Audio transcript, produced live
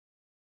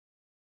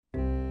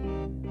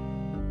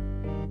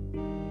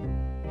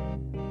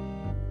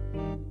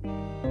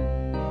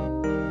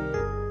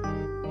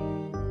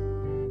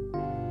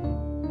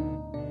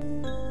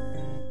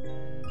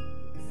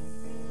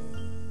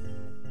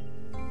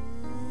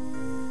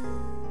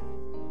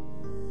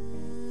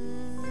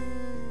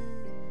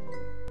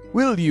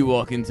Will you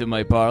walk into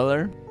my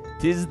parlor?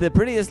 'Tis the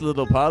prettiest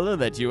little parlor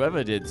that you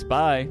ever did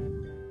spy.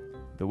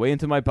 The way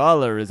into my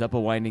parlor is up a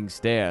winding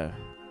stair,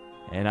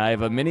 and I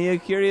have a many a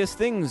curious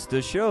things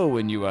to show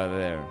when you are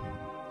there.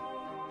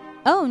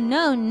 Oh,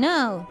 no,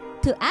 no,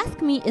 to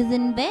ask me is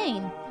in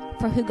vain,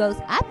 for who goes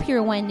up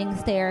your winding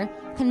stair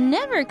can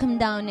never come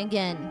down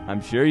again.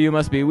 I'm sure you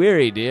must be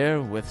weary,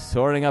 dear, with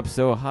soaring up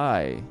so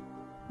high.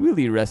 Will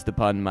you rest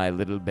upon my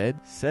little bed?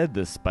 Said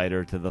the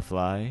spider to the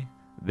fly.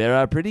 There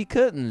are pretty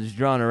curtains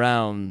drawn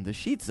around, the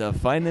sheets are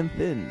fine and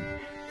thin,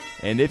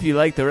 and if you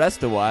like to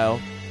rest a while,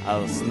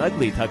 I'll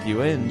snugly tuck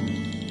you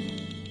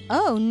in.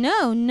 Oh,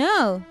 no,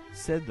 no,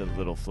 said the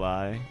little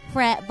fly,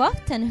 for I've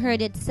often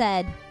heard it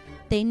said,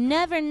 they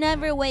never,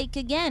 never wake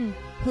again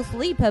who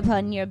sleep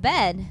upon your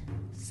bed.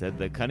 Said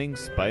the cunning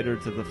spider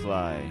to the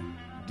fly,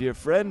 dear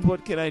friend,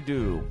 what can I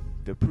do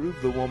to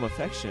prove the warm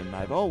affection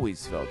I've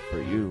always felt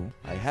for you?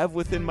 I have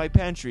within my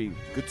pantry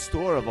good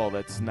store of all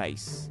that's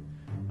nice.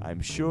 I'm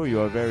sure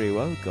you're very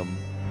welcome.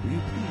 Will you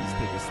please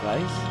take a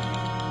slice?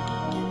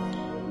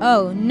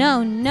 Oh,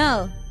 no,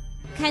 no.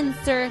 Kind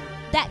sir,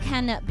 that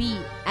cannot be.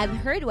 I've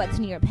heard what's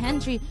in your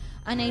pantry,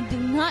 and I do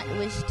not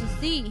wish to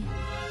see.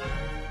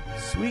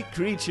 Sweet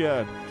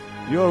creature,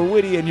 you're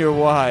witty and you're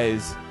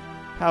wise.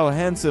 How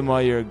handsome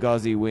are your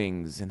gauzy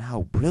wings, and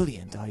how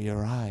brilliant are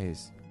your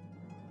eyes.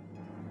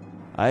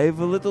 I've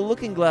a little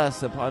looking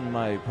glass upon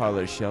my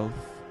parlor shelf.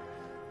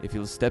 If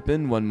you'll step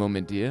in one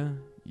moment, dear,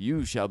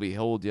 you shall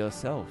behold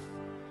yourself.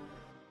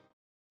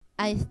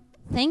 I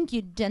thank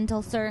you,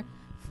 gentle sir,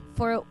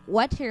 for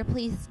what you're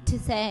pleased to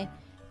say,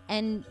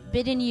 and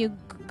bidding you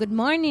good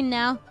morning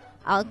now,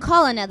 I'll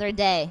call another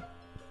day.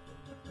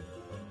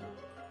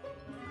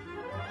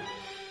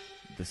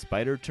 The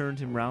spider turned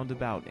him round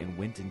about and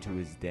went into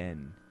his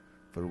den,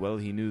 for well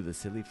he knew the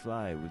silly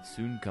fly would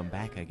soon come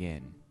back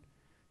again.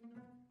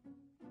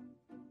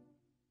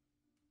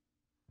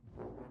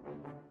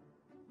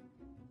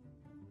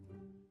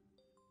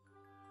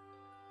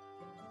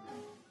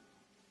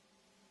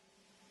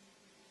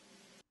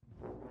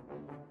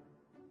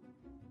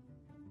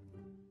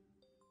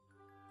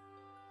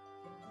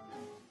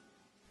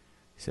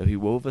 So he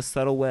wove a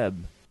subtle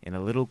web in a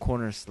little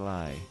corner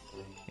sly,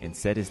 and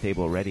set his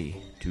table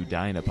ready to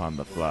dine upon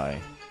the fly.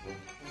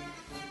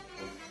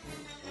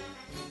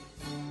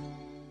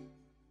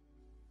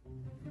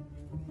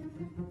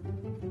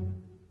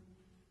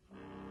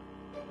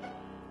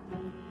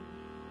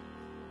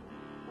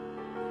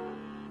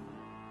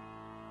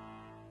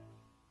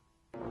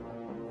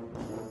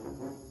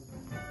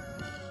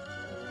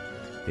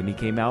 Then he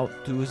came out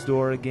to his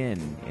door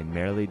again, and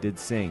merrily did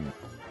sing,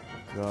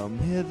 come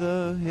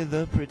hither,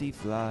 hither, pretty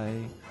fly,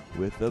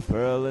 with the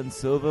pearl and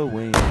silver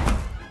wing.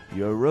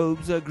 Your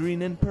robes are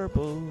green and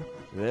purple,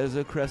 there's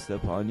a crest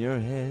upon your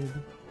head.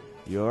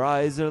 Your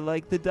eyes are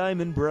like the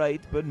diamond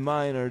bright, but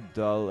mine are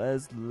dull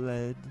as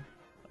lead.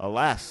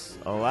 Alas,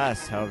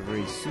 alas, how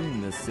very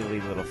soon the silly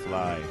little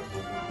fly,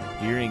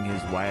 hearing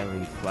his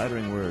wily,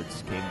 flattering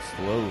words, came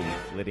slowly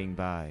flitting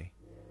by.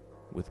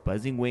 With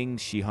buzzing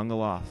wings she hung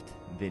aloft,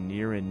 then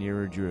near and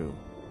nearer drew,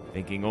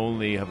 thinking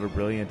only of her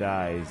brilliant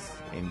eyes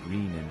and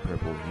green and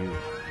purple hue,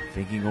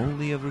 thinking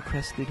only of her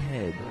crested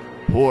head.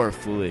 Poor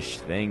foolish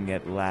thing,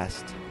 at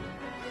last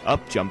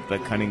up jumped the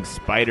cunning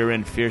spider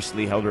and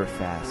fiercely held her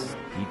fast.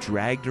 He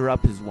dragged her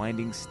up his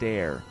winding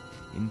stair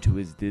into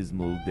his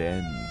dismal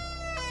den,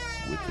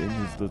 within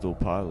his little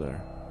parlor,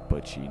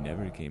 but she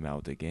never came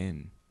out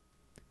again.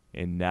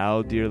 And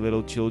now, dear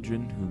little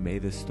children, who may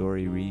the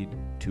story read,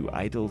 to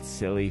idle,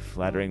 silly,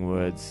 flattering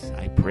words,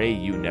 I pray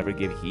you never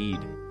give heed.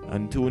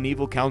 Unto an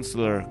evil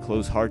counselor,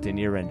 close heart and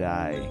ear and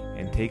eye,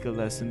 and take a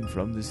lesson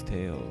from this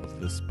tale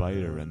of the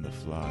spider and the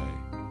fly.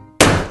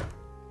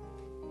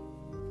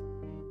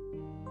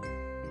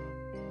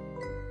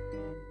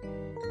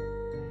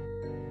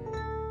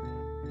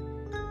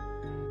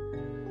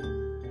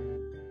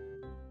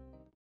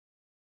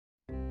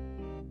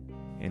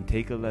 And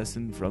take a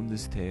lesson from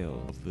this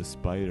tale of the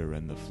spider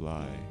and the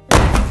fly.